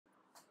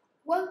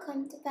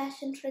Welcome to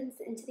Fashion Trends.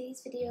 In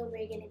today's video,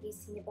 we're going to be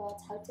seeing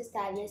about how to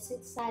style your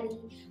silk saree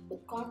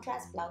with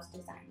contrast blouse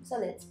design. So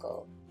let's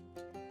go.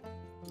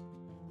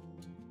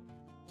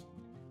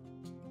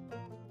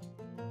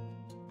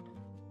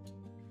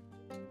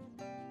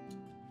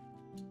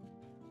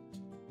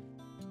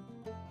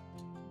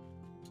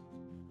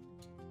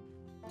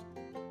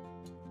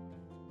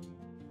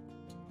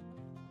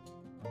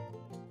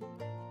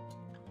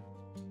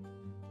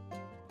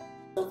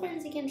 So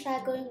friends, you can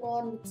try going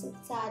on with silk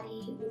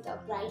saree with a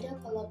brighter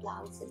color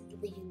blouse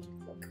with a unique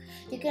look.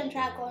 You can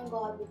try going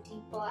on with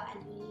deeper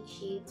and unique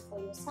shades for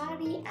your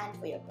saree and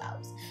for your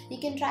blouse. You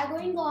can try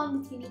going on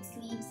with unique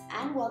sleeves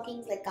and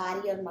workings like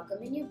kari or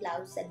makam in your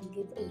blouse that will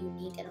give a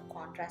unique and a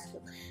contrast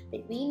look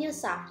between your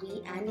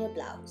saree and your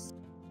blouse.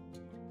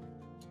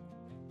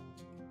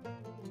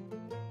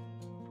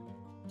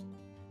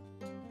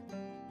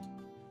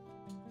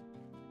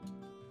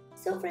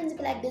 So friends, if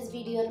you like this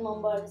video,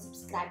 remember to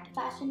subscribe to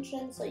Fashion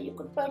Trends so you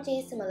could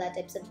purchase similar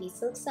types of these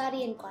silk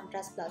saree and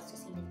contrast blouse to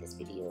see in this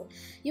video.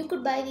 You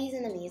could buy these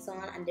in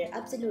Amazon and they're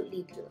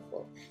absolutely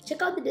beautiful.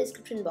 Check out the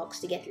description box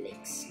to get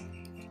links.